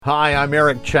Hi, I'm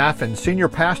Eric Chaffin, Senior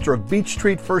Pastor of Beach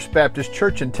Street First Baptist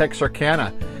Church in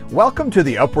Texarkana. Welcome to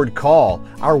the Upward Call,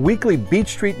 our weekly Beach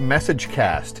Street message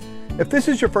cast. If this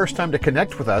is your first time to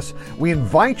connect with us, we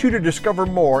invite you to discover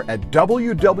more at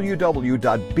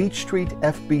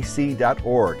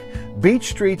www.beachstreetfbc.org.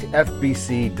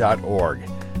 beachstreetfbc.org.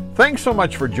 Thanks so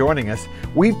much for joining us.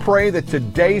 We pray that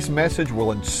today's message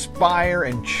will inspire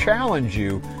and challenge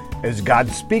you as God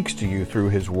speaks to you through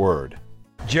His Word.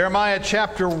 Jeremiah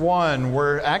chapter 1,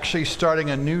 we're actually starting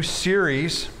a new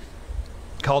series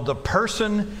called The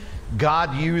Person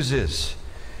God Uses.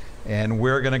 And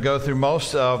we're going to go through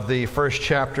most of the first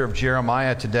chapter of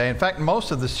Jeremiah today. In fact, most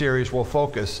of the series will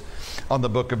focus on the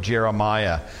book of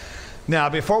Jeremiah. Now,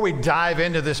 before we dive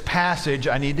into this passage,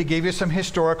 I need to give you some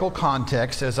historical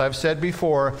context. As I've said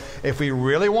before, if we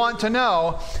really want to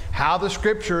know how the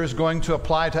Scripture is going to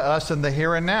apply to us in the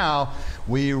here and now,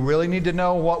 we really need to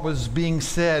know what was being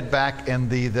said back in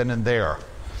the then and there.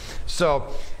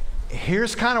 So,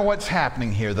 here's kind of what's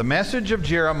happening here. The message of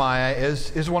Jeremiah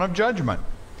is one of judgment.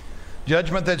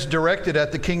 Judgment that's directed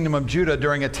at the kingdom of Judah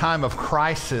during a time of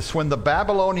crisis when the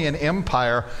Babylonian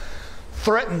Empire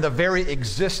threatened the very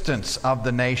existence of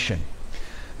the nation.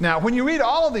 Now, when you read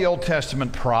all of the Old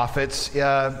Testament prophets,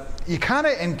 you kind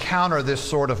of encounter this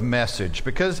sort of message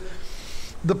because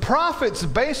the prophets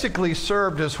basically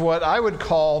served as what I would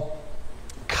call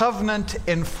covenant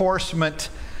enforcement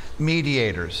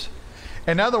mediators.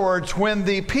 In other words, when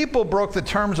the people broke the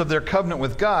terms of their covenant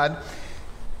with God,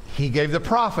 He gave the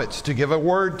prophets to give a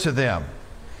word to them.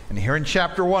 And here in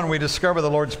chapter 1, we discover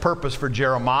the Lord's purpose for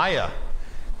Jeremiah.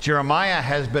 Jeremiah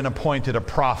has been appointed a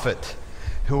prophet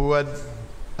who would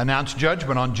announce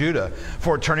judgment on Judah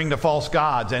for turning to false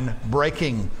gods and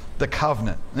breaking the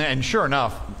covenant. And sure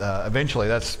enough, eventually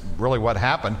that's really what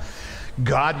happened.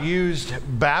 God used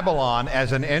Babylon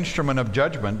as an instrument of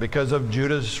judgment because of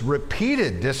Judah's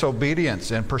repeated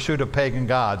disobedience in pursuit of pagan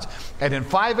gods. And in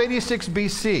 586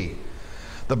 BC,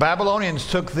 the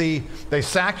Babylonians they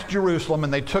sacked Jerusalem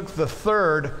and they took the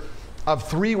third of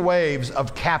three waves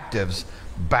of captives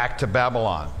back to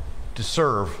Babylon to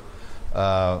serve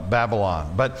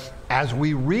Babylon. But as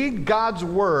we read God's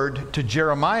word to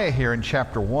Jeremiah here in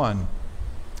chapter 1,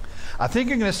 I think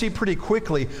you're going to see pretty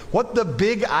quickly what the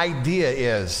big idea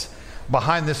is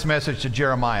behind this message to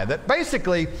Jeremiah. That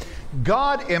basically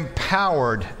God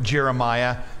empowered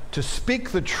Jeremiah to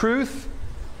speak the truth,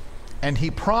 and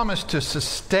He promised to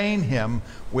sustain him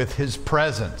with His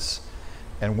presence.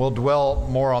 And we'll dwell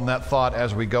more on that thought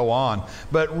as we go on.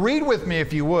 But read with me,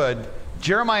 if you would,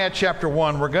 Jeremiah chapter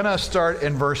 1. We're going to start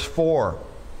in verse 4.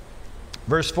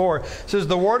 Verse 4 says,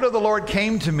 "The word of the Lord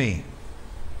came to me.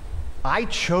 I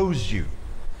chose you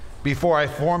before I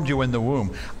formed you in the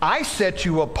womb. I set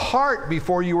you apart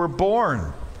before you were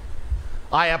born.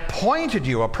 I appointed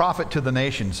you a prophet to the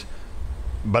nations."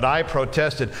 But I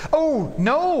protested, "Oh,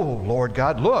 no, Lord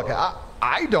God, look,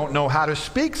 I don't know how to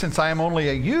speak since I am only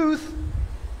a youth."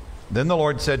 Then the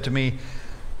Lord said to me,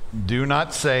 "Do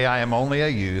not say I am only a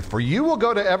youth, for you will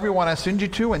go to everyone I send you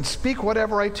to and speak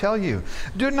whatever I tell you.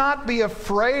 Do not be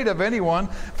afraid of anyone,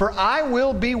 for I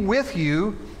will be with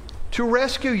you to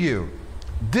rescue you.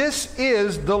 This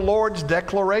is the Lord's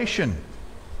declaration."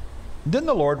 Then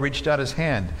the Lord reached out His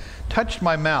hand, touched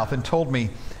my mouth, and told me,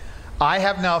 "I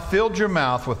have now filled your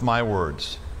mouth with my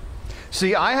words.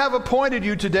 See, I have appointed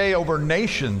you today over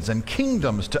nations and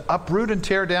kingdoms to uproot and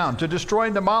tear down, to destroy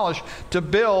and demolish, to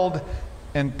build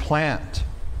and plant."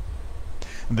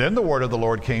 Then the word of the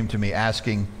Lord came to me,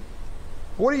 asking,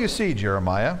 "What do you see,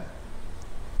 Jeremiah?"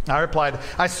 I replied,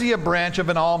 "I see a branch of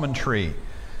an almond tree."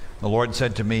 The Lord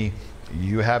said to me,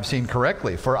 "You have seen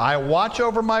correctly, for I watch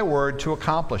over my word to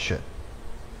accomplish it."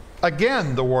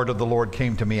 Again the word of the Lord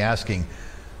came to me, asking,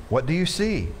 "What do you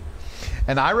see?"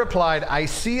 And I replied, "I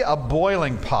see a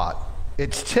boiling pot,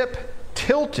 its lip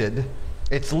tilted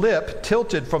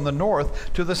from the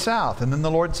north to the south." And then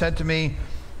the Lord said to me,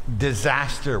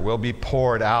 "Disaster will be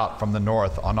poured out from the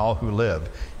north on all who live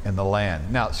in the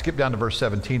land." Now, skip down to verse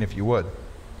 17 if you would.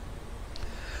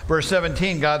 Verse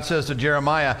 17, God says to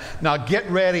Jeremiah, "Now get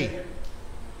ready,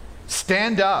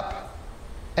 stand up,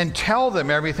 and tell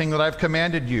them everything that I've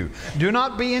commanded you. Do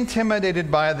not be intimidated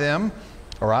by them,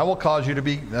 or I will cause you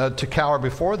to cower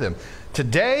before them.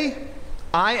 Today,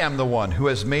 I am the one who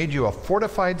has made you a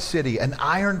fortified city, an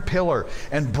iron pillar,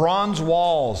 and bronze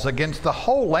walls against the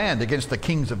whole land, against the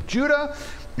kings of Judah,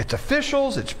 its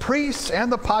officials, its priests,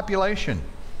 and the population.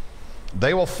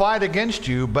 They will fight against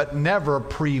you, but never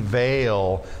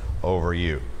prevail over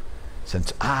you,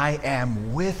 since I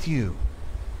am with you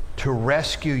to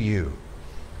rescue you.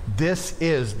 This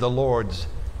is the Lord's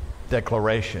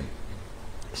declaration."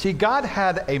 See, God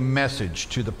had a message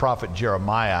to the prophet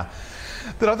Jeremiah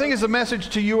that I think is a message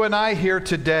to you and I here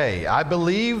today. I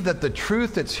believe that the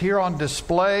truth that's here on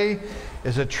display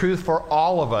is a truth for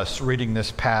all of us reading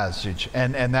this passage.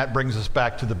 And that brings us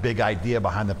back to the big idea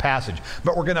behind the passage.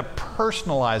 But we're going to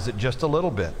personalize it just a little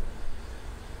bit.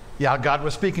 Yeah, God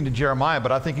was speaking to Jeremiah,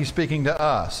 but I think he's speaking to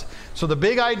us. So the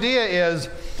big idea is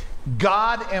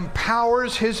God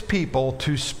empowers his people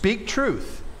to speak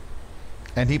truth,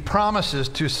 and he promises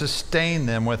to sustain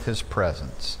them with his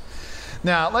presence.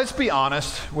 Now, let's be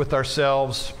honest with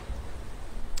ourselves.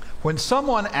 When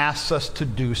someone asks us to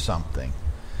do something,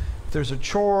 if there's a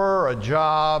chore, a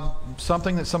job,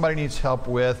 something that somebody needs help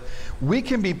with, we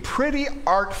can be pretty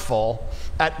artful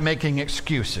at making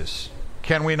excuses.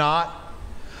 Can we not?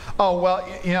 Oh, well,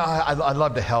 you know, I'd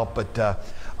love to help, but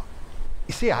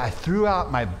you see, I threw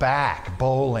out my back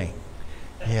bowling.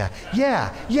 Yeah,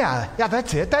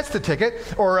 that's it. That's the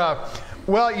ticket. Or,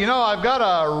 well, you know, I've got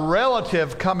a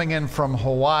relative coming in from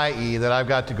Hawaii that I've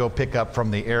got to go pick up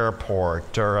from the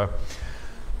airport. Or,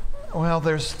 well,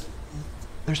 there's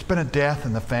been a death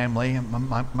in the family.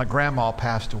 My grandma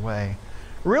passed away.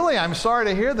 Really, I'm sorry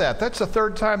to hear that. That's the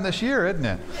third time this year, isn't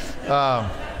it?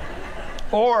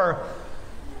 Or,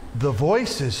 the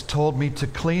voices told me to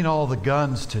clean all the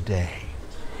guns today.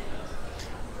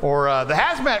 Or the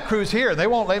hazmat crew's here. They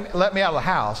won't let me out of the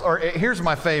house. Or here's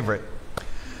my favorite.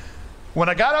 When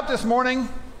I got up this morning,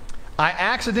 I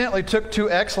accidentally took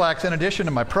 2 X-Lax in addition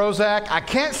to my Prozac. I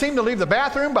can't seem to leave the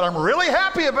bathroom, but I'm really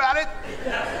happy about it.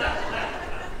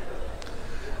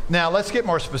 Now, let's get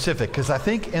more specific, because I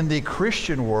think in the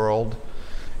Christian world,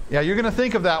 yeah, you're going to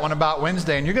think of that one about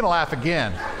Wednesday, and you're going to laugh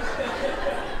again.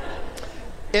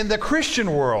 In the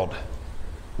Christian world,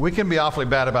 we can be awfully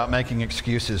bad about making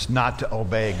excuses not to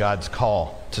obey God's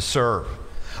call to serve.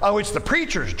 Oh, it's the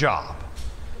preacher's job.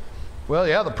 Well,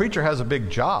 yeah, the preacher has a big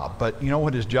job, but you know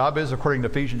what his job is according to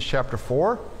Ephesians chapter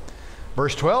 4?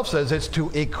 Verse 12 says it's to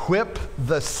equip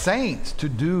the saints to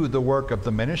do the work of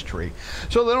the ministry.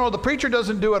 So the preacher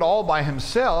doesn't do it all by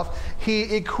himself. He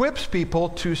equips people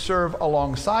to serve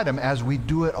alongside him as we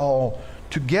do it all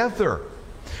together.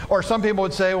 Or some people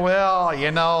would say, well, you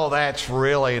know, that's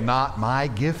really not my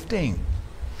gifting.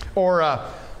 Or,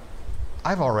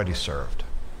 I've already served.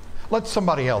 Let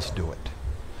somebody else do it.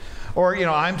 Or, you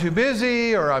know, I'm too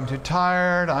busy, or I'm too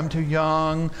tired, I'm too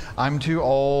young, I'm too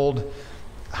old.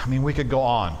 I mean, we could go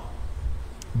on.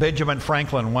 Benjamin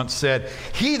Franklin once said,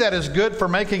 "He that is good for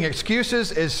making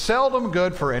excuses is seldom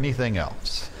good for anything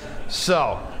else."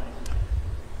 So,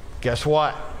 guess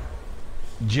what?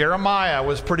 Jeremiah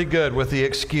was pretty good with the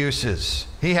excuses.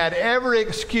 He had every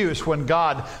excuse when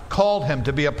God called him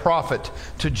to be a prophet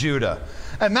to Judah.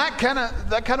 And that kind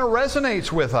of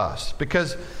resonates with us,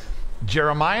 because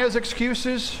Jeremiah's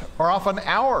excuses are often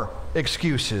our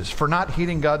excuses for not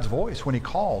heeding God's voice when he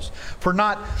calls, for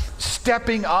not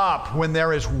stepping up when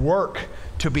there is work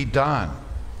to be done.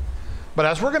 But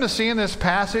as we're going to see in this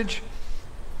passage,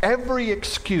 every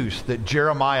excuse that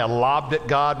Jeremiah lobbed at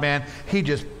God, man, he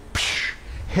just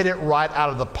hit it right out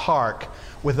of the park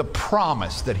with a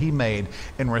promise that he made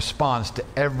in response to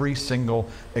every single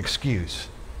excuse.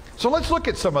 So let's look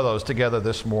at some of those together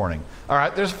this morning. All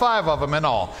right, there's 5 of them in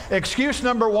all. Excuse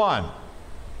number 1.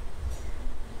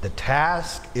 The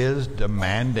task is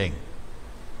demanding.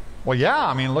 Well, yeah,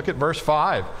 I mean, look at verse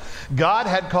 5. God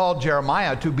had called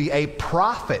Jeremiah to be a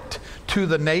prophet to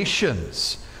the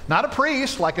nations. Not a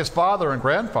priest like his father and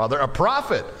grandfather, a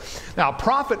prophet. Now, a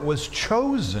prophet was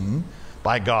chosen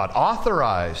by God,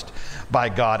 authorized by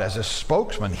God as a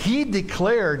spokesman. He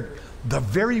declared the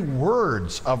very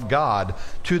words of God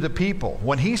to the people.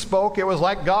 When he spoke, it was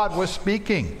like God was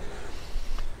speaking.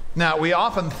 Now, we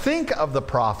often think of the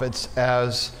prophets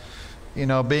as, you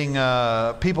know, being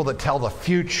people that tell the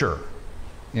future,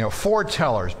 you know,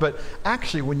 foretellers. But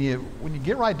actually, when you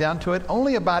get right down to it,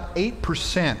 only about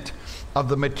 8% of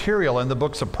the material in the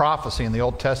books of prophecy in the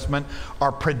Old Testament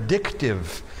are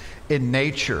predictive in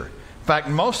nature. In fact,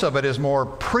 most of it is more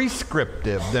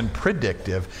prescriptive than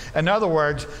predictive. In other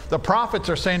words, the prophets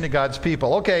are saying to God's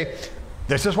people, okay,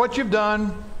 this is what you've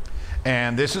done,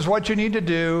 and this is what you need to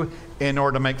do in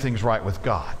order to make things right with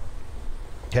God.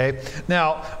 Okay?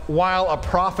 Now, while a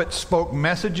prophet spoke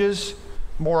messages,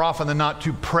 more often than not,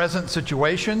 to present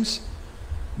situations,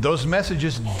 those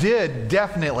messages did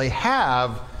definitely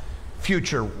have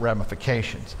future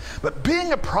ramifications. But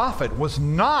being a prophet was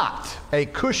not a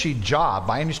cushy job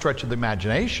by any stretch of the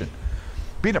imagination.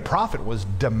 Being a prophet was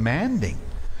demanding.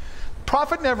 The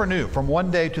prophet never knew from one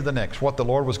day to the next what the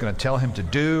Lord was going to tell him to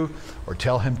do or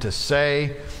tell him to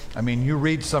say. I mean, you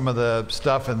read some of the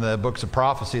stuff in the books of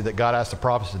prophecy that God asked the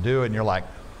prophets to do, and you're like,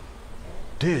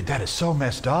 dude, that is so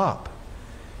messed up.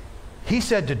 He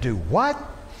said to do what?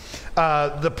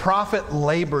 The prophet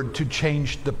labored to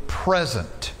change the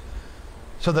present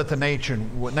so that the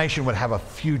nation would have a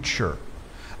future.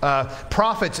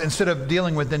 Prophets, instead of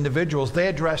dealing with individuals, they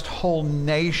addressed whole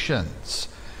nations.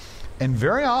 And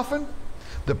very often,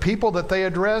 the people that they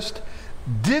addressed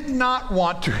did not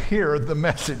want to hear the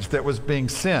message that was being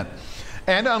sent.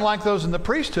 And unlike those in the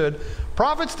priesthood,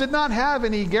 prophets did not have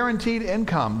any guaranteed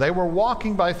income. They were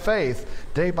walking by faith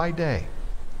day by day.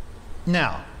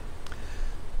 Now,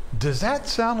 does that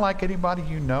sound like anybody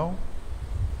you know?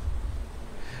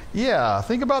 Yeah,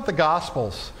 think about the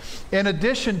Gospels. In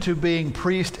addition to being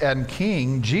priest and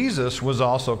king, Jesus was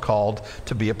also called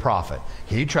to be a prophet.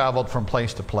 He traveled from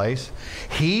place to place.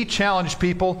 He challenged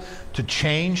people to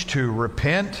change, to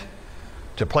repent,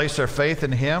 to place their faith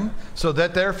in Him so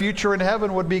that their future in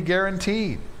heaven would be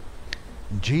guaranteed.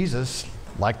 Jesus,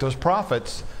 like those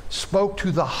prophets, spoke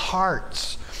to the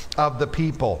hearts of the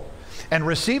people. And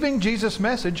receiving Jesus'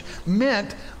 message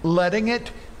meant letting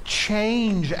it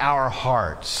change our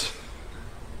hearts.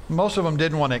 Most of them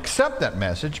didn't want to accept that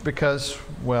message because,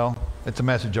 well, it's a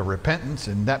message of repentance,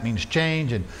 and that means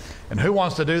change, and who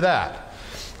wants to do that?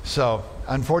 So,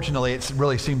 unfortunately, it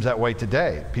really seems that way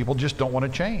today. People just don't want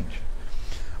to change.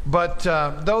 But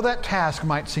though that task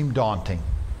might seem daunting,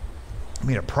 I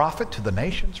mean, a prophet to the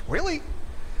nations? Really?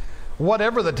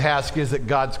 Whatever the task is that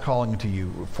God's calling to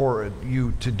you, for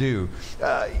you to do,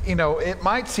 it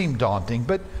might seem daunting,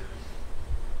 but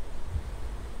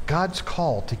God's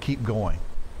call to keep going,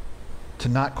 to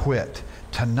not quit,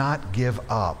 to not give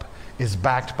up, is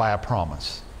backed by a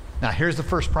promise. Now, here's the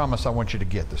first promise I want you to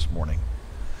get this morning.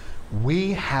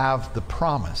 We have the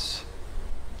promise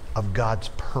of God's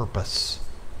purpose.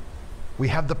 We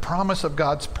have the promise of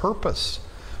God's purpose.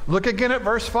 Look again at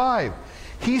verse 5.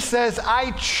 He says,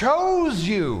 I chose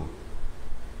you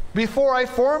before I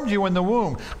formed you in the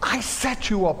womb. I set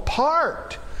you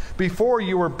apart before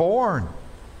you were born.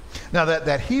 Now,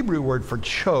 that Hebrew word for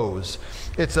chose,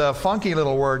 it's a funky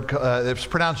little word. It's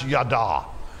pronounced yada.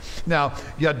 Now,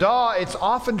 yada, it's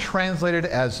often translated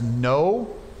as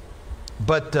know,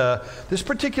 but this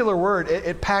particular word,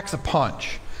 it packs a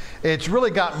punch. It's really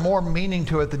got more meaning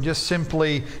to it than just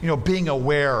simply, being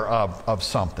aware of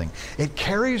something. It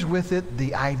carries with it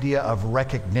the idea of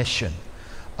recognition,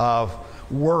 of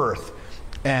worth,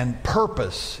 and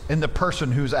purpose in the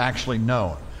person who's actually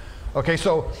known. Okay,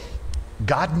 so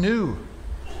God knew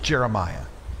Jeremiah.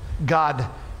 God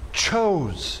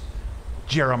chose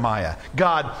Jeremiah.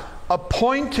 God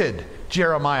appointed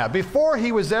Jeremiah before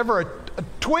he was ever a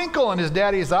twinkle in his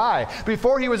daddy's eye,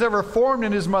 before he was ever formed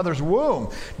in his mother's womb.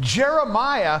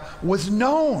 Jeremiah was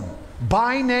known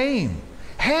by name,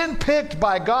 handpicked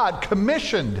by God,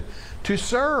 commissioned to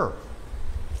serve.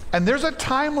 And there's a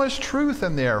timeless truth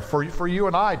in there for you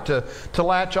and I to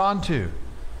latch onto.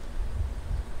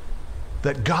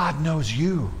 That God knows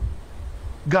you.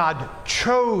 God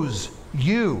chose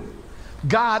you.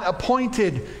 God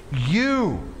appointed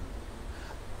you.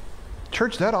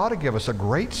 Church, that ought to give us a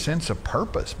great sense of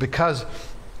purpose, because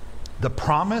the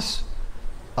promise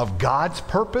of God's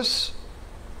purpose,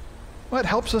 well, it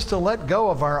helps us to let go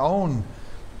of our own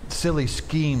silly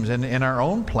schemes and our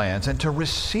own plans, and to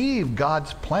receive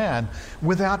God's plan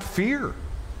without fear.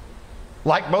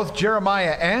 Like both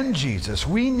Jeremiah and Jesus,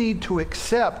 we need to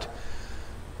accept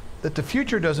that the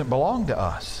future doesn't belong to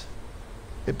us.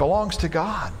 It belongs to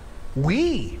God.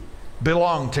 We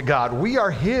belong to God. We are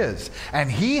His.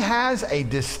 And He has a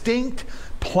distinct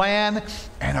plan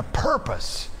and a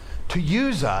purpose to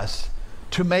use us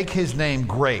to make His name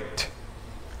great.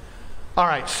 All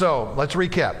right, so let's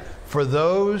recap. For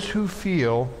those who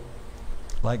feel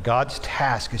like God's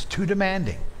task is too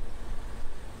demanding,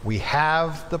 we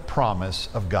have the promise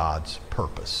of God's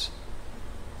purpose.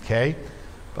 Okay?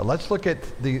 But let's look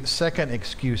at the second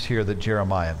excuse here that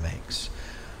Jeremiah makes.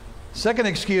 Second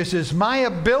excuse is, my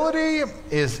ability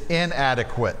is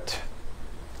inadequate.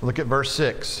 Look at verse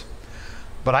 6.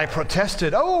 But I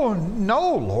protested, oh,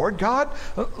 no, Lord God,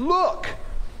 look,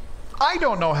 I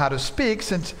don't know how to speak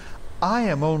since I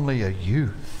am only a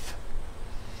youth.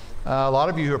 A lot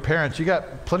of you who are parents, you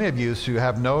got plenty of youths who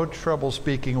have no trouble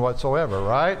speaking whatsoever,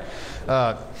 right?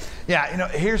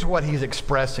 Here's what he's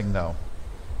expressing, though.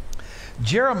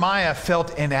 Jeremiah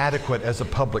felt inadequate as a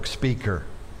public speaker.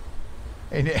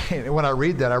 And when I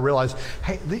read that, I realize,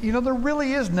 hey, there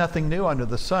really is nothing new under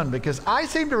the sun, because I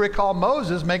seem to recall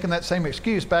Moses making that same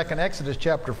excuse back in Exodus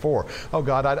chapter 4. Oh,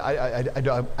 God,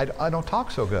 I don't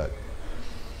talk so good.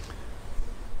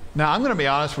 Now, I'm going to be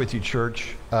honest with you,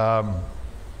 church.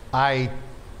 I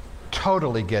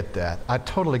totally get that. I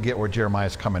totally get where Jeremiah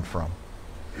is coming from.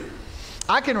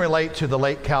 I can relate to the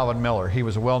late Calvin Miller. He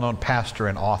was a well-known pastor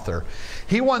and author.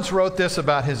 He once wrote this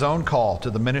about his own call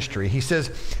to the ministry. He says,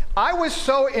 "I was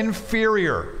so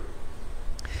inferior.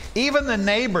 Even the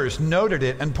neighbors noted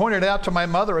it and pointed out to my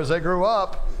mother as I grew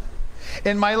up.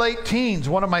 In my late teens,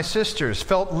 one of my sisters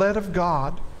felt led of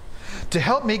God to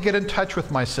help me get in touch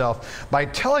with myself by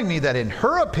telling me that in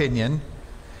her opinion,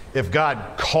 if God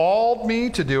called me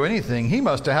to do anything, he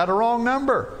must have had a wrong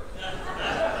number.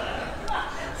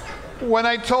 When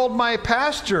I told my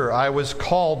pastor I was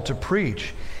called to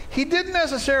preach, he didn't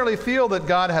necessarily feel that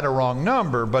God had a wrong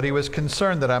number, but he was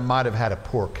concerned that I might have had a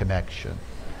poor connection."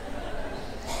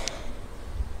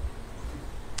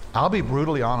 I'll be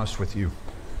brutally honest with you.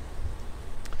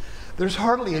 There's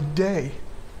hardly a day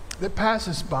that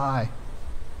passes by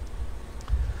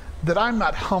that I'm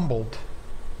not humbled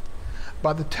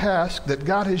by the task that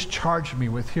God has charged me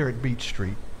with here at Beach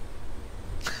Street.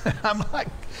 I'm like,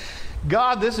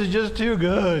 God, this is just too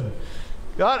good.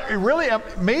 God, really,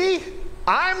 me?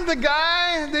 I'm the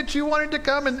guy that you wanted to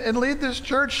come and lead this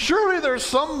church? Surely there's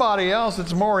somebody else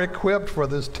that's more equipped for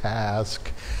this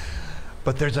task.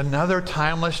 But there's another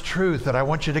timeless truth that I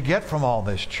want you to get from all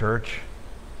this, church.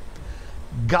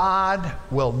 God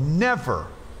will never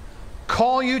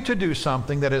call you to do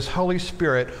something that His Holy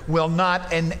Spirit will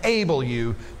not enable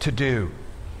you to do.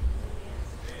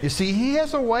 You see, He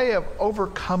has a way of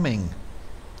overcoming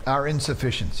our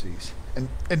insufficiencies. And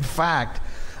in fact,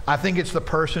 I think it's the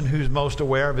person who's most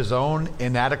aware of his own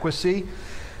inadequacy.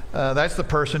 That's the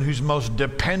person who's most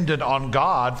dependent on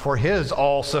God for His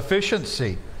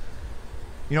all-sufficiency.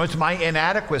 You know, it's my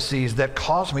inadequacies that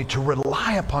cause me to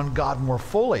rely upon God more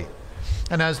fully.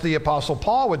 And as the Apostle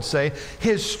Paul would say,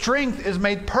 His strength is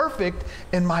made perfect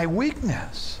in my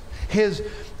weakness. His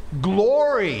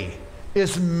glory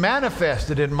is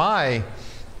manifested in my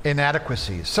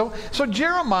inadequacies. So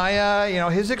Jeremiah,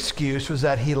 his excuse was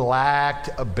that he lacked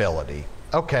ability.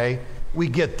 Okay, we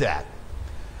get that.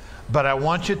 But I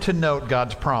want you to note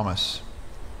God's promise.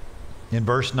 In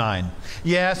verse 9,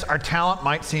 yes, our talent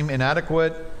might seem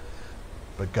inadequate,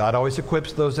 but God always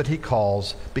equips those that He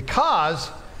calls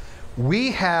because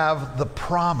we have the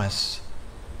promise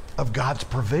of God's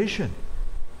provision.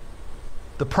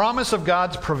 The promise of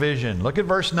God's provision. Look at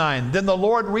verse 9. Then the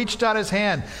Lord reached out His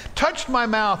hand, touched my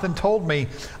mouth, and told me,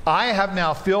 I have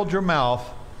now filled your mouth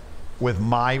with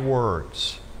my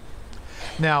words.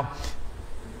 Now,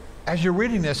 as you're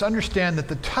reading this, understand that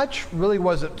the touch really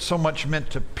wasn't so much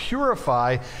meant to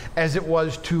purify as it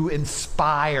was to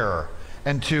inspire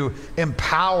and to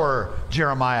empower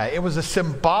Jeremiah. It was a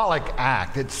symbolic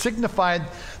act. It signified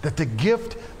that the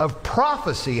gift of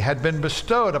prophecy had been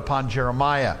bestowed upon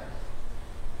Jeremiah.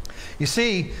 You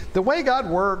see, the way God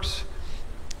works,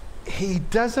 He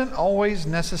doesn't always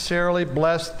necessarily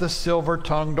bless the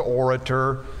silver-tongued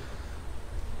orator,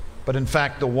 but in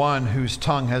fact the one whose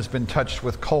tongue has been touched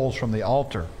with coals from the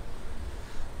altar.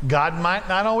 God might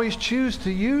not always choose to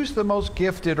use the most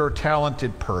gifted or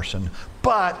talented person,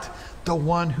 but the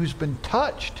one who's been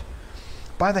touched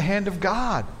by the hand of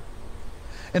God.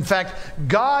 In fact,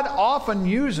 God often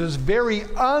uses very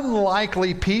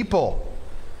unlikely people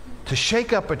to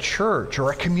shake up a church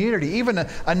or a community, even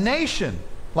a nation,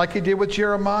 like He did with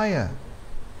Jeremiah.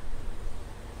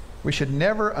 We should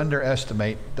never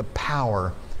underestimate the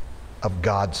power of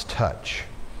God's touch.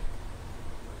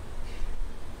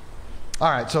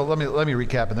 All right, so let me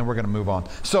recap, and then we're going to move on.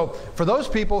 So for those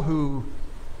people who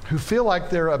feel like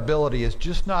their ability is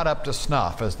just not up to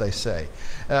snuff, as they say,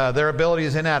 their ability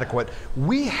is inadequate,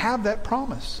 we have that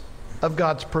promise of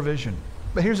God's provision.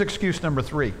 But here's excuse number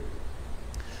 3.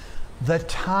 The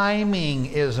timing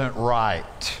isn't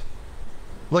right.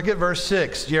 Look at verse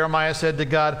 6. Jeremiah said to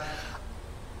God,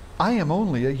 I am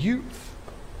only a youth.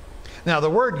 Now the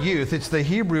word youth, it's the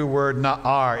Hebrew word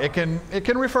na'ar. It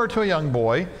can refer to a young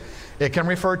boy. It can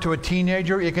refer to a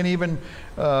teenager. It can even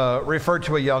refer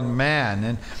to a young man.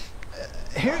 And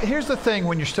here's the thing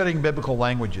when you're studying biblical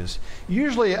languages.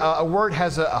 Usually a word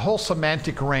has a whole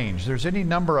semantic range. There's any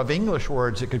number of English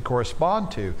words it could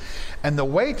correspond to. And the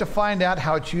way to find out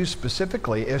how it's used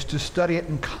specifically is to study it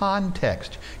in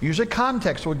context. Usually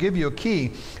context will give you a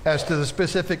key as to the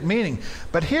specific meaning.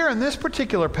 But here in this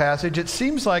particular passage, it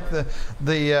seems like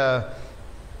the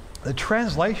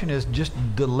translation is just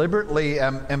deliberately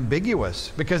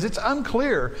ambiguous because it's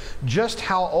unclear just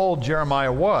how old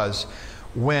Jeremiah was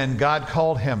when God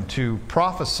called him to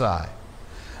prophesy.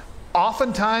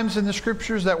 Oftentimes in the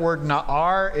scriptures, that word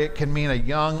na'ar, it can mean a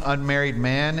young unmarried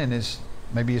man in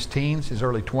maybe his teens, his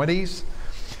early 20s.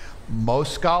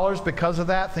 Most scholars, because of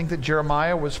that, think that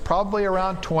Jeremiah was probably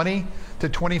around 20 to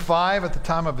 25 at the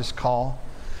time of his call.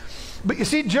 But you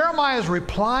see, Jeremiah's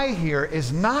reply here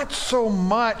is not so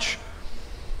much,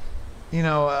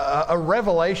 a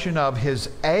revelation of his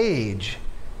age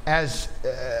as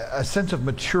a sense of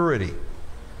maturity.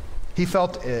 He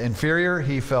felt inferior.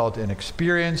 He felt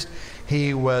inexperienced.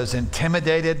 He was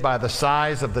intimidated by the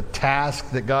size of the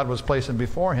task that God was placing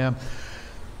before him.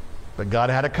 But God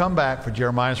had a comeback for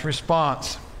Jeremiah's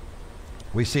response.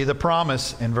 We see the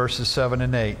promise in verses 7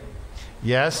 and 8.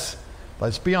 Yes,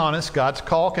 let's be honest, God's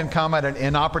call can come at an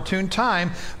inopportune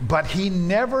time, but he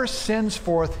never sends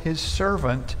forth his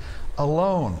servant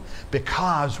alone,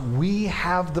 because we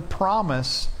have the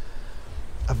promise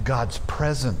of God's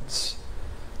presence.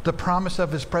 The promise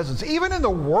of his presence, even in the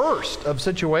worst of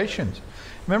situations.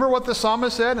 Remember what the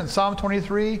psalmist said in Psalm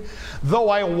 23? Though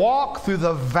I walk through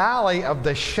the valley of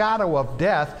the shadow of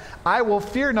death, I will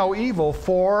fear no evil,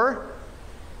 for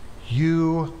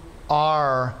you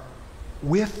are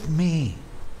with me.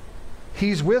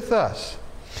 He's with us.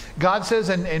 God says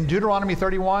in Deuteronomy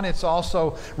 31, it's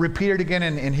also repeated again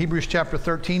in Hebrews chapter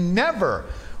 13, never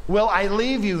will I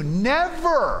leave you,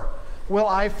 never will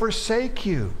I forsake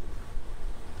you.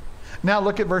 Now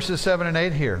look at verses 7 and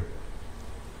 8 here.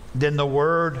 Then the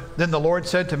Lord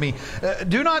said to me,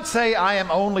 do not say I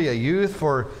am only a youth,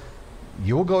 for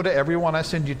you will go to everyone I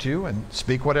send you to and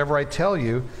speak whatever I tell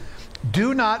you.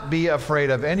 Do not be afraid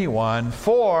of anyone,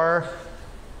 for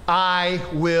I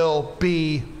will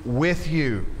be with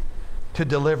you to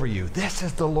deliver you. This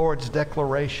is the Lord's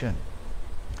declaration.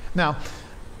 Now,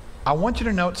 I want you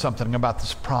to note something about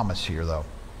this promise here, though.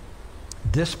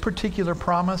 This particular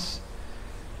promise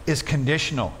is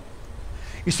conditional.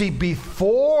 You see,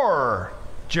 before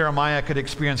Jeremiah could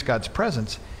experience God's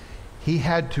presence, he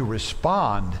had to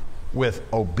respond with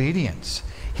obedience.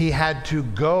 He had to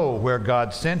go where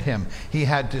God sent him. He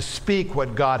had to speak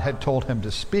what God had told him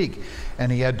to speak,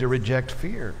 and he had to reject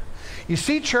fear. You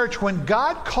see, church, when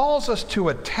God calls us to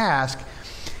a task,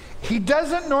 he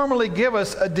doesn't normally give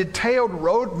us a detailed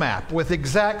roadmap with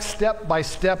exact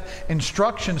step-by-step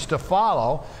instructions to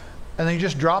follow, and then he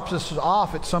just drops us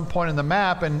off at some point in the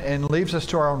map and leaves us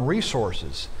to our own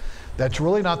resources. That's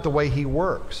really not the way he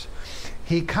works.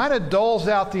 He kind of doles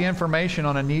out the information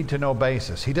on a need-to-know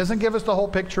basis. He doesn't give us the whole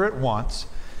picture at once.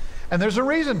 And there's a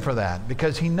reason for that,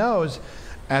 because he knows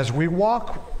as we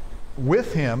walk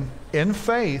with him in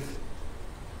faith,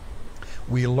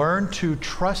 we learn to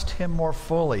trust him more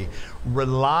fully,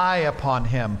 rely upon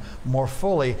him more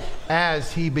fully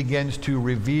as he begins to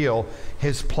reveal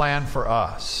his plan for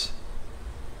us.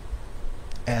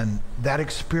 And that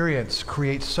experience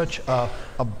creates such a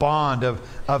bond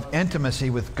of intimacy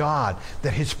with God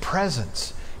that his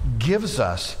presence gives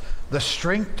us the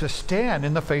strength to stand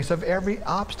in the face of every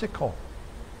obstacle.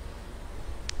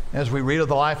 As we read of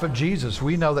the life of Jesus,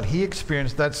 we know that he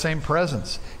experienced that same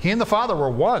presence. He and the Father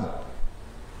were one.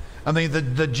 I mean,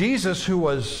 the Jesus who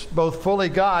was both fully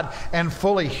God and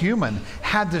fully human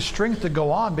had the strength to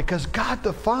go on because God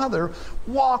the Father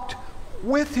walked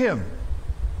with him.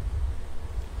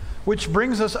 Which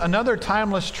brings us another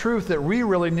timeless truth that we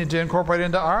really need to incorporate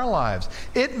into our lives.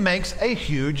 It makes a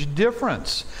huge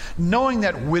difference knowing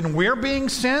that when we're being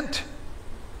sent,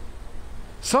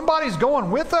 somebody's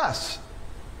going with us.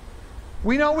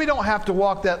 We know we don't have to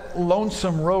walk that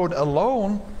lonesome road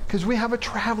alone because we have a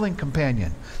traveling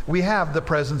companion. We have the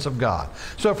presence of God.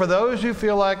 So for those who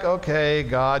feel like, okay,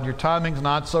 God, your timing's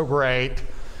not so great,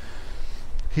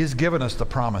 he's given us the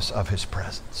promise of his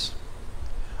presence.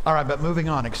 All right, but moving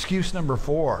on. Excuse number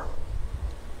 4.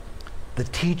 The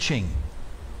teaching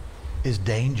is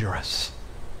dangerous.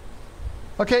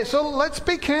 Okay, so let's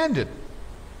be candid.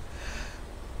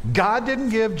 God didn't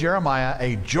give Jeremiah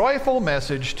a joyful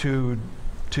message to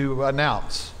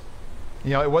announce.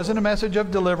 You know, it wasn't a message of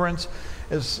deliverance.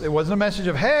 It wasn't a message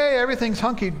of, hey, everything's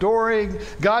hunky-dory,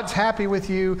 God's happy with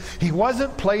you. He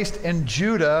wasn't placed in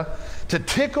Judah to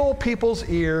tickle people's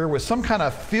ear with some kind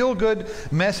of feel-good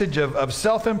message of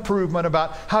self-improvement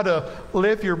about how to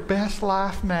live your best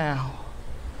life now.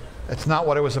 That's not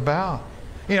what it was about.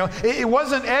 You know, it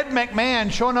wasn't Ed McMahon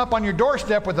showing up on your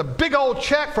doorstep with a big old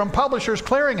check from Publishers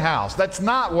Clearinghouse. That's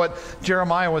not what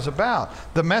Jeremiah was about.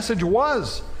 The message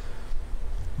was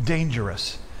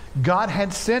dangerous. God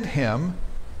had sent him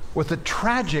with a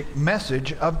tragic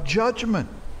message of judgment.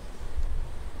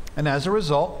 And as a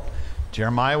result,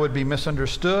 Jeremiah would be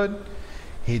misunderstood,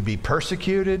 he'd be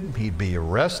persecuted, he'd be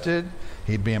arrested,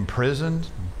 he'd be imprisoned.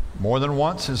 More than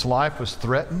once his life was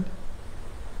threatened.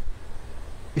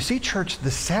 You see, church,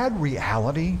 the sad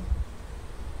reality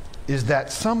is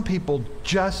that some people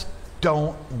just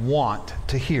don't want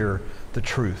to hear the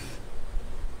truth.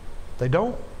 They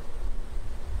don't.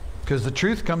 because the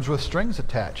truth comes with strings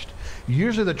attached.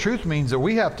 Usually the truth means that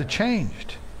we have to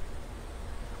change.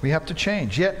 We have to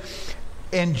change. Yet,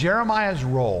 in Jeremiah's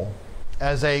role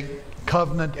as a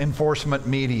covenant enforcement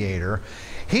mediator,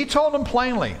 he told them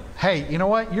plainly, hey, you know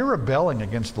what? You're rebelling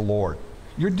against the Lord.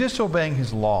 You're disobeying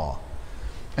his law.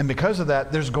 And because of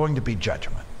that, there's going to be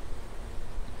judgment.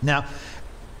 Now,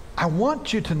 I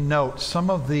want you to note some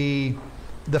of the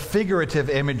figurative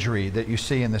imagery that you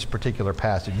see in this particular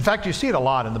passage. In fact, you see it a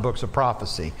lot in the books of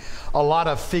prophecy. A lot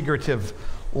of figurative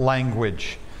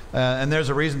language. And there's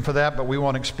a reason for that, but we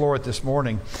won't explore it this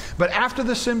morning. But after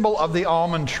the symbol of the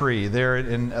almond tree, there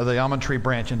in the almond tree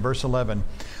branch in verse 11,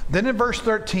 then in verse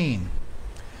 13,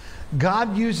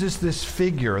 God uses this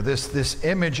figure, this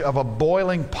image of a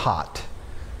boiling pot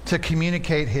to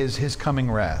communicate his coming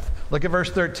wrath. Look at verse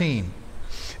 13.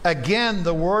 Again,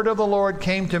 the word of the Lord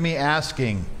came to me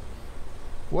asking,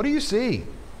 what do you see?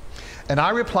 And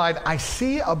I replied, I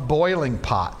see a boiling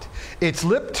pot. Its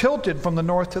lip tilted from the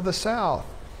north to the south.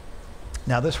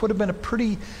 Now, this would have been a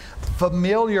pretty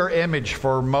familiar image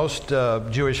for most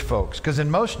Jewish folks, because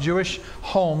in most Jewish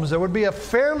homes, there would be a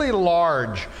fairly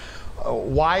large,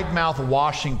 wide-mouth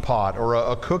washing pot or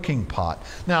a cooking pot.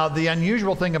 Now, the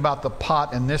unusual thing about the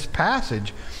pot in this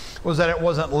passage was that it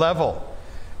wasn't level.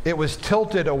 It was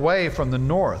tilted away from the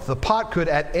north. The pot could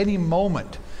at any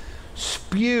moment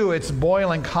spew its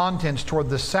boiling contents toward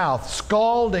the south,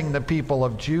 scalding the people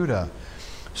of Judah.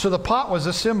 So the pot was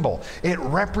a symbol. It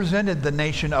represented the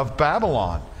nation of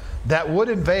Babylon that would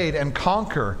invade and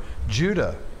conquer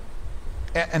Judah.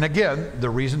 And again, the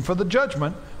reason for the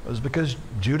judgment was because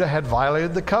Judah had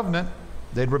violated the covenant.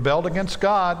 They'd rebelled against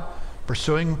God,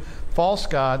 pursuing false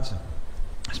gods.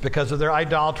 It's because of their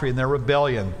idolatry and their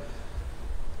rebellion.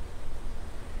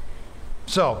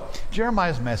 So,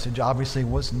 Jeremiah's message obviously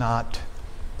was not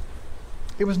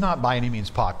by any means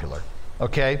popular.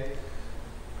 Okay?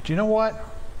 But you know what?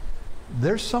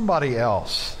 There's somebody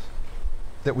else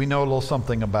that we know a little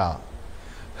something about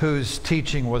whose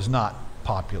teaching was not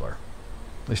popular.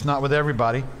 At least not with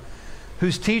everybody.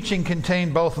 Whose teaching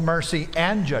contained both mercy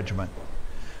and judgment,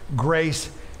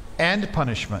 grace and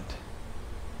punishment.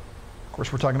 Of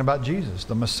course, we're talking about Jesus,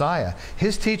 the Messiah.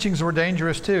 His teachings were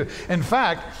dangerous too. In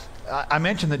fact, I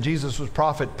mentioned that Jesus was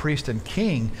prophet, priest, and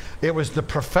king. It was the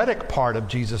prophetic part of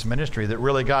Jesus' ministry that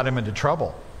really got him into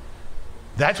trouble.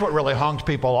 That's what really honked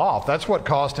people off. That's what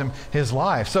cost him his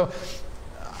life. So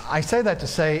I say that to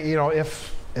say, you know,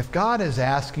 if God is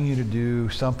asking you to do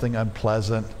something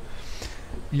unpleasant,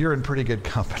 you're in pretty good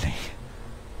company.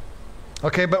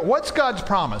 Okay, but what's God's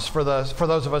promise for those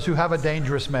of us who have a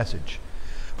dangerous message?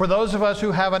 For those of us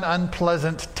who have an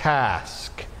unpleasant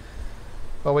task?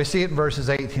 Well, we see it in verses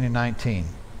 18 and 19.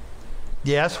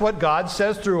 Yes, what God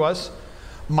says through us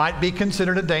might be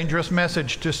considered a dangerous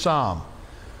message to some.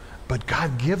 But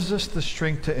God gives us the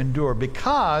strength to endure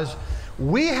because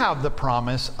we have the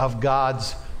promise of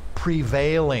God's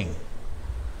prevailing.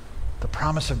 The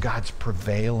promise of God's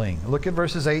prevailing. Look at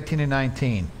verses 18 and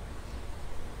 19.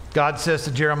 God says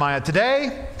to Jeremiah,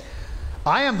 today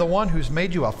I am the one who's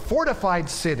made you a fortified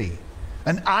city,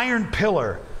 an iron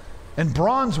pillar, and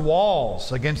bronze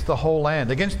walls against the whole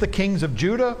land, against the kings of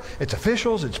Judah, its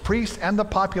officials, its priests, and the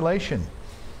population.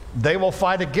 They will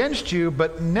fight against you,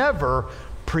 but never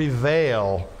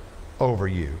prevail over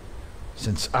you,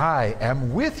 since I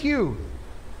am with you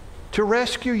to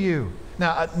rescue you.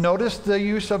 Now, notice the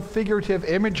use of figurative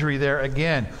imagery there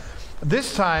again.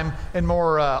 This time in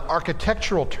more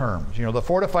architectural terms. You know, the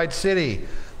fortified city,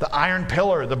 the iron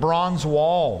pillar, the bronze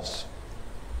walls.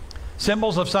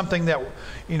 Symbols of something that,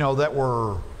 you know, that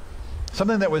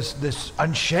was this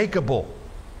unshakable,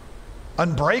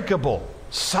 unbreakable,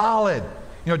 solid.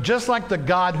 You know, just like the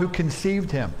God who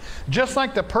conceived him. Just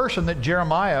like the person that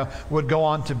Jeremiah would go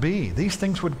on to be. These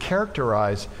things would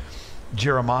characterize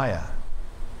Jeremiah.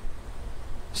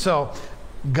 So,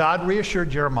 God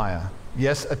reassured Jeremiah,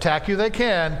 yes, attack you they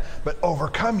can, but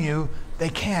overcome you they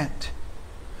can't.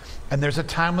 And there's a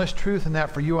timeless truth in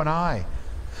that for you and I.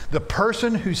 The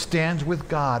person who stands with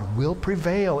God will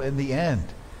prevail in the end.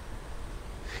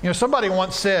 You know, somebody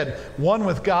once said, one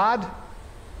with God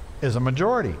is a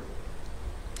majority.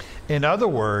 In other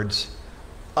words,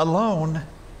 alone,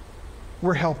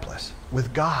 we're helpless.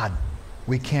 With God,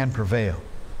 we can prevail.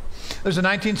 There's a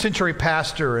 19th century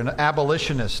pastor and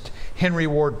abolitionist, Henry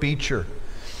Ward Beecher,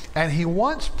 and he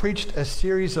once preached a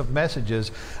series of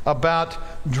messages about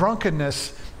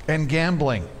drunkenness and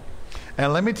gambling.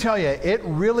 And let me tell you, it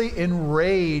really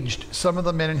enraged some of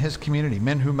the men in his community,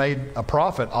 men who made a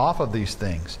profit off of these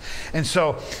things. And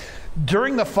so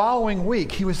during the following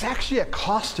week, he was actually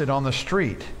accosted on the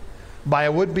street by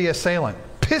a would-be assailant,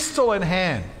 pistol in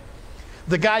hand.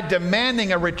 The guy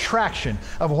demanding a retraction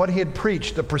of what he had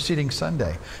preached the preceding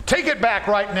Sunday. "Take it back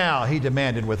right now," he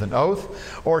demanded with an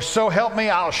oath, "or so help me,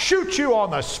 I'll shoot you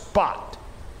on the spot."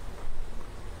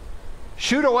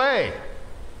 "Shoot away,"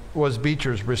 was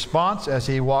Beecher's response as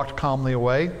he walked calmly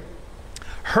away,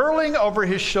 hurling over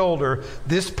his shoulder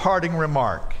this parting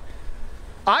remark: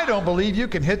 "I don't believe you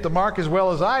can hit the mark as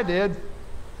well as I did."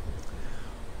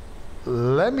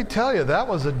 Let me tell you, that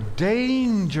was a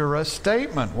dangerous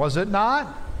statement, was it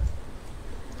not?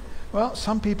 Well,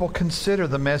 some people consider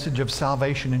the message of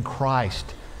salvation in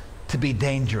Christ to be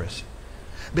dangerous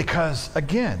because,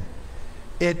 again,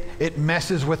 it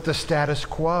messes with the status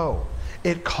quo.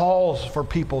 It calls for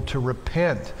people to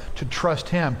repent, to trust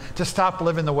Him, to stop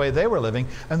living the way they were living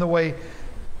and the way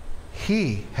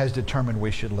He has determined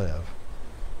we should live.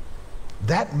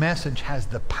 That message has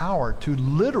the power to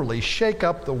literally shake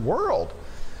up the world.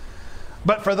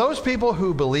 But for those people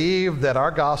who believe that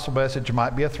our gospel message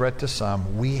might be a threat to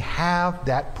some, we have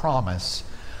that promise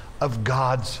of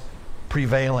God's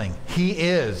prevailing. He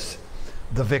is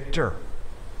the victor.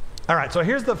 All right, so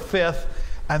here's the fifth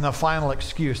and the final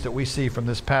excuse that we see from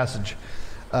this passage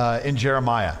in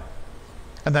Jeremiah.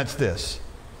 And that's this: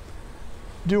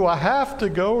 "Do I have to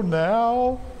go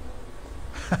now?"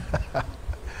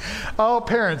 Oh,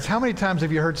 parents, how many times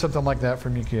have you heard something like that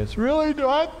from your kids? "Really? Do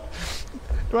I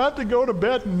have to go to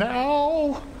bed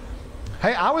now?"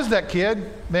 Hey, I was that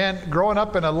kid, man, growing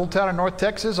up in a little town in North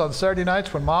Texas on Saturday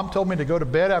nights when Mom told me to go to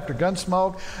bed after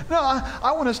Gunsmoke. "No,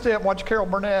 I want to stay up and watch Carol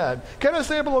Burnett. Can I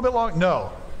stay up a little bit longer?"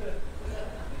 No.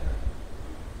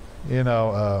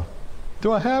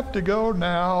 Do I have to go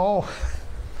now?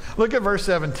 Look at verse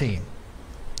 17.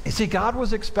 You see, God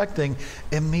was expecting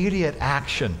immediate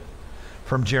action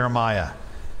from Jeremiah.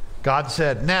 God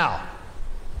said, "Now,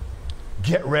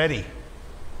 get ready.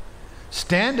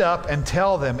 Stand up and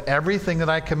tell them everything that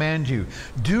I command you.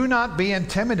 Do not be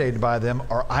intimidated by them,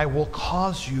 or I will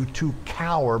cause you to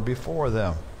cower before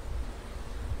them."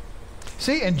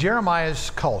 See, in Jeremiah's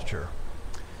culture,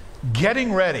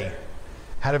 getting ready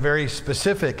had a very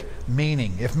specific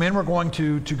meaning. If men were going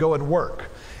to go and work,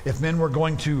 if men were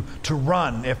going to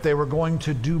run, if they were going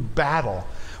to do battle,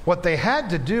 what they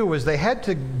had to do was they had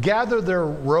to gather their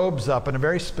robes up in a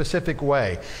very specific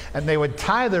way. And they would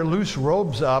tie their loose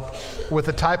robes up with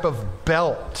a type of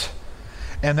belt.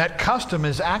 And that custom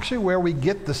is actually where we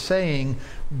get the saying,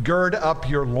 "gird up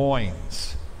your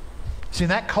loins." See, in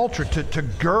that culture, to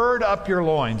gird up your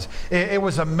loins, it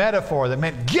was a metaphor that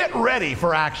meant get ready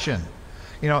for action.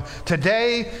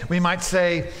 Today we might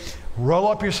say, roll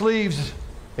up your sleeves.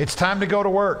 It's time to go to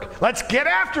work. Let's get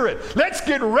after it. Let's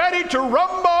get ready to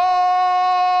rumble.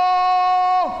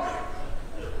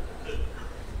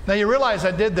 Now you realize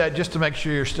I did that just to make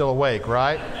sure you're still awake,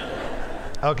 right?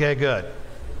 Okay, good.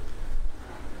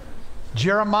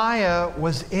 Jeremiah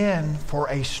was in for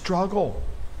a struggle.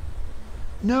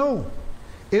 No,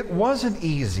 it wasn't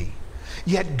easy.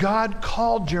 Yet God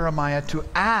called Jeremiah to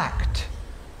act.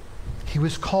 He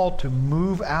was called to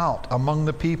move out among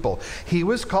the people. He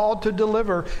was called to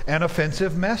deliver an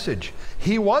offensive message.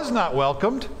 He was not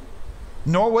welcomed,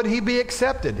 nor would he be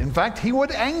accepted. In fact, he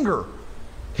would anger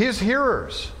his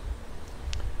hearers.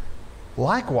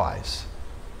 Likewise,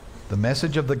 the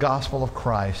message of the gospel of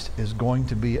Christ is going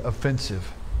to be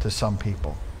offensive to some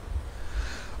people.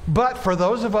 But for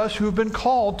those of us who've been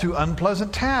called to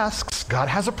unpleasant tasks, God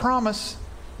has a promise.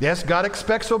 Yes, God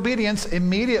expects obedience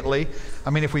immediately.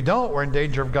 If we don't, we're in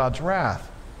danger of God's wrath.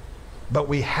 But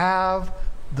we have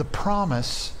the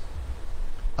promise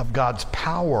of God's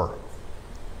power.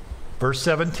 Verse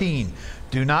 17,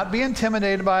 "Do not be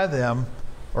intimidated by them,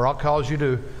 or I'll cause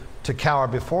you to cower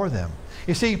before them."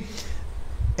 You see,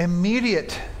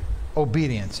 immediate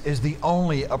obedience is the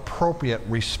only appropriate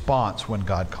response when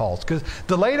God calls. Because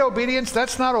delayed obedience,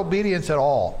 that's not obedience at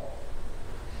all.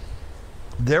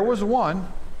 There was one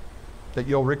that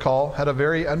you'll recall had a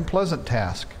very unpleasant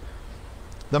task.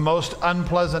 The most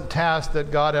unpleasant task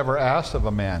that God ever asked of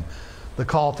a man, the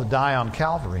call to die on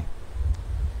Calvary.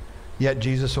 Yet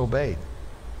Jesus obeyed.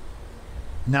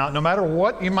 Now, no matter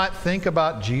what you might think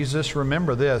about Jesus,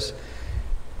 remember this: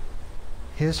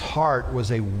 his heart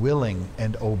was a willing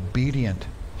and obedient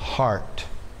heart.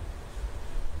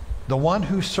 The one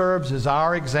who serves as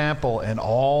our example in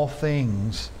all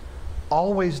things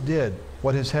always did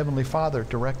what his heavenly Father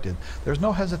directed. There's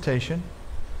no hesitation.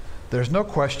 There's no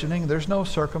questioning. There's no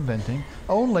circumventing.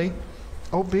 Only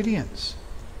obedience.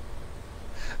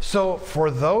 So for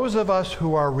those of us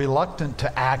who are reluctant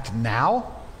to act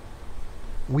now,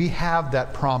 we have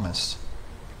that promise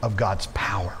of God's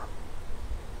power.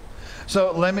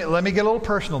 So let me get a little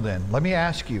personal then. Let me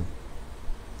ask you,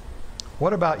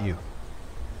 what about you?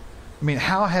 I mean,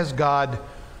 how has God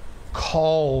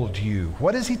called you?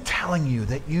 What is he telling you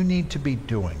that you need to be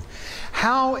doing?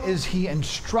 How is he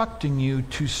instructing you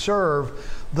to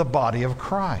serve the body of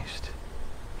Christ?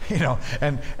 You know,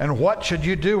 and what should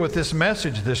you do with this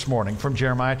message this morning from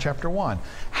Jeremiah chapter 1?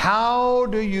 How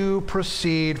do you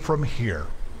proceed from here?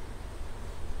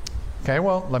 Okay,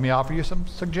 well, let me offer you some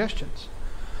suggestions.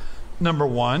 Number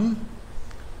one,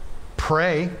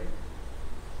 pray.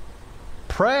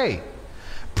 Pray.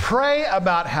 Pray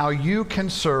about how you can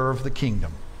serve the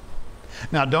kingdom.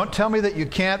 Now, don't tell me that you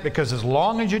can't, because as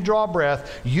long as you draw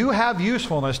breath, you have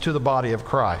usefulness to the body of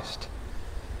Christ.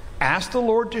 Ask the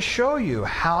Lord to show you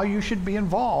how you should be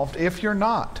involved if you're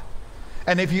not.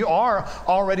 And if you are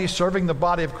already serving the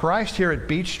body of Christ here at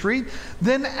Beach Street,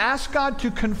 then ask God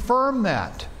to confirm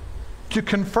that, to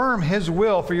confirm his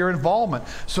will for your involvement,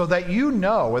 so that you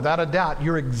know without a doubt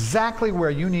you're exactly where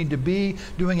you need to be,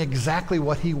 doing exactly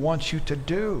what he wants you to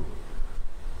do.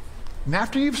 And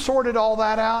after you've sorted all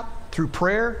that out through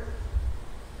prayer,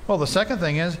 well, the second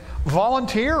thing is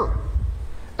volunteer.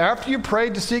 After you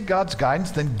prayed to seek God's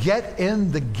guidance, then get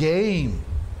in the game.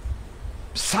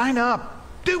 Sign up.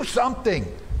 Do something.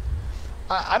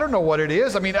 I don't know what it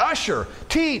is. I mean, usher,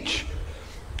 teach,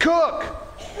 cook,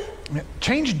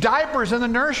 change diapers in the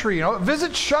nursery,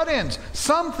 visit shut-ins,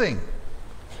 something.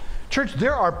 Church,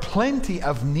 there are plenty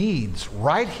of needs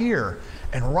right here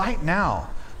and right now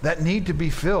that need to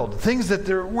be filled. Things that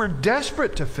we're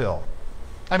desperate to fill.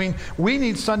 I mean, we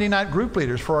need Sunday night group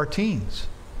leaders for our teens.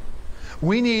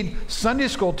 We need Sunday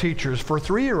school teachers for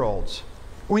 3-year-olds.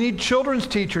 We need children's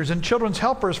teachers and children's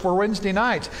helpers for Wednesday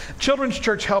nights, children's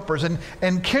church helpers and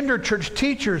kinder church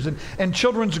teachers and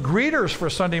children's greeters for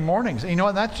Sunday mornings. And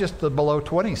that's just the below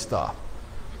 20 stuff.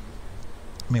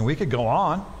 I mean, we could go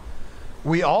on.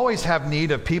 We always have need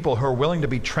of people who are willing to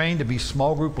be trained to be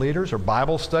small group leaders or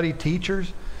Bible study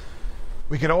teachers.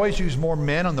 We could always use more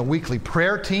men on the weekly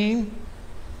prayer team.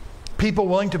 People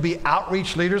willing to be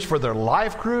outreach leaders for their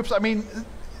life groups. I mean,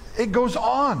 it goes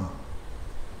on.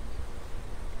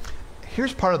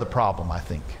 Here's part of the problem, I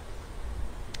think.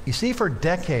 You see, for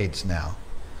decades now,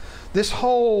 this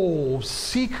whole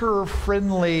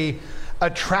seeker-friendly,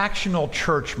 attractional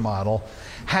church model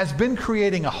has been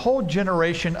creating a whole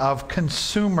generation of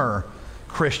consumer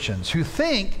Christians who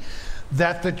think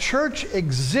that the church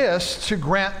exists to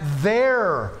grant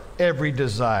their every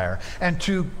desire and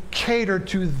to cater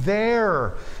to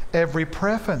their every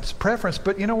preference.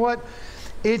 But you know what?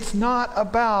 It's not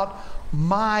about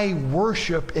my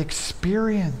worship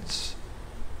experience.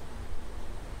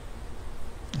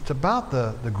 It's about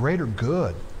the greater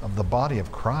good of the body of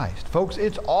Christ. Folks,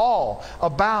 it's all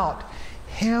about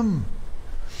him.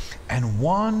 And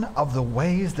one of the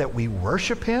ways that we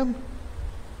worship him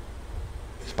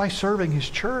is by serving his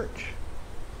church.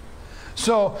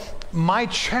 So my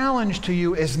challenge to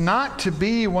you is not to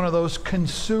be one of those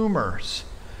consumers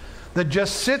that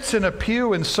just sits in a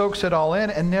pew and soaks it all in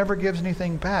and never gives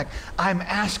anything back. I'm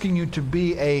asking you to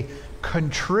be a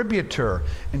contributor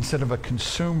instead of a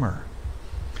consumer.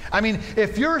 I mean,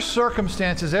 if your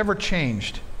circumstances ever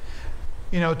changed,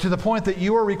 to the point that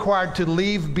you are required to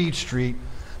leave Beach Street,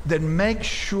 then make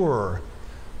sure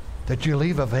that you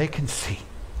leave a vacancy.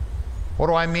 What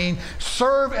do I mean?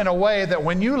 Serve in a way that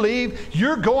when you leave,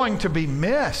 you're going to be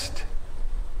missed.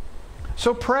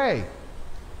 So pray.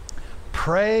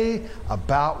 Pray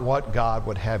about what God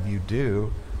would have you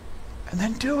do, and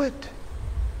then do it.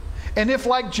 And if,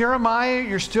 like Jeremiah,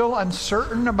 you're still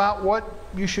uncertain about what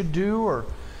you should do, or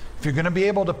if you're going to be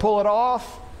able to pull it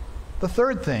off, the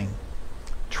third thing,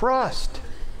 trust.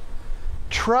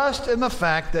 Trust in the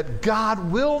fact that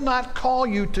God will not call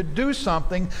you to do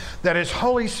something that his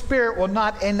Holy Spirit will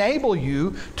not enable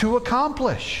you to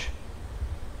accomplish.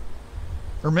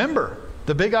 Remember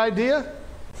the big idea?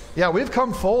 Yeah, we've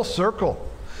come full circle.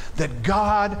 That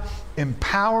God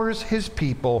empowers his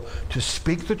people to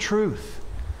speak the truth,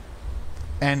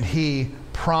 and he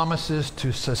promises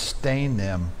to sustain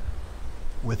them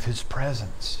with his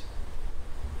presence.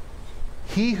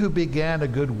 He who began a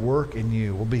good work in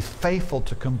you will be faithful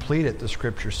to complete it, the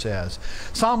scripture says.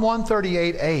 Psalm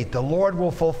 138:8, the Lord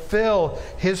will fulfill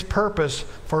his purpose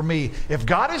for me. If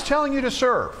God is telling you to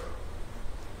serve,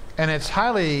 and it's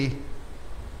highly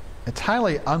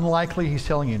unlikely he's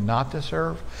telling you not to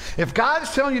serve. If God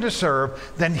is telling you to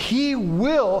serve, then he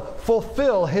will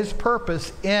fulfill his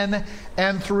purpose in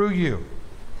and through you.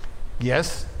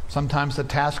 Yes, sometimes the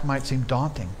task might seem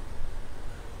daunting.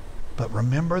 But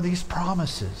remember these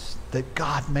promises that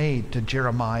God made to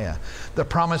Jeremiah. The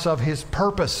promise of his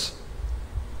purpose,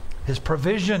 his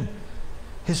provision,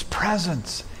 his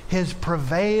presence, his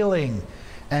prevailing,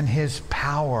 and his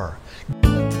power.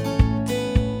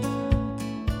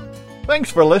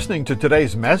 Thanks for listening to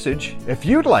today's message. If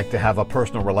you'd like to have a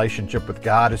personal relationship with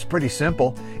God, it's pretty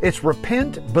simple. It's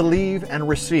repent, believe, and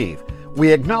receive.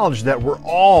 We acknowledge that we're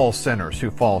all sinners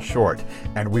who fall short,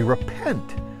 and we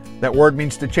repent. That word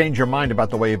means to change your mind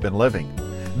about the way you've been living.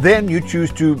 Then you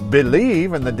choose to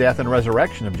believe in the death and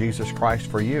resurrection of Jesus Christ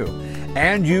for you.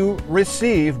 And you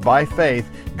receive, by faith,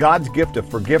 God's gift of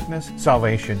forgiveness,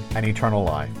 salvation, and eternal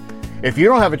life. If you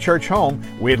don't have a church home,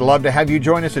 we'd love to have you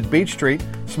join us at Beach Street.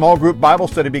 Small group Bible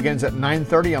study begins at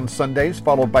 9:30 on Sundays,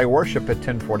 followed by worship at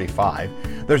 10:45.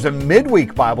 There's a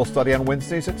midweek Bible study on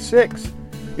Wednesdays at 6.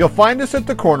 You'll find us at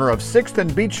the corner of 6th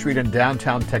and Beach Street in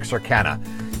downtown Texarkana.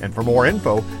 And for more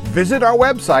info, visit our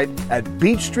website at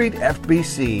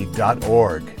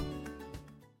beachstreetfbc.org.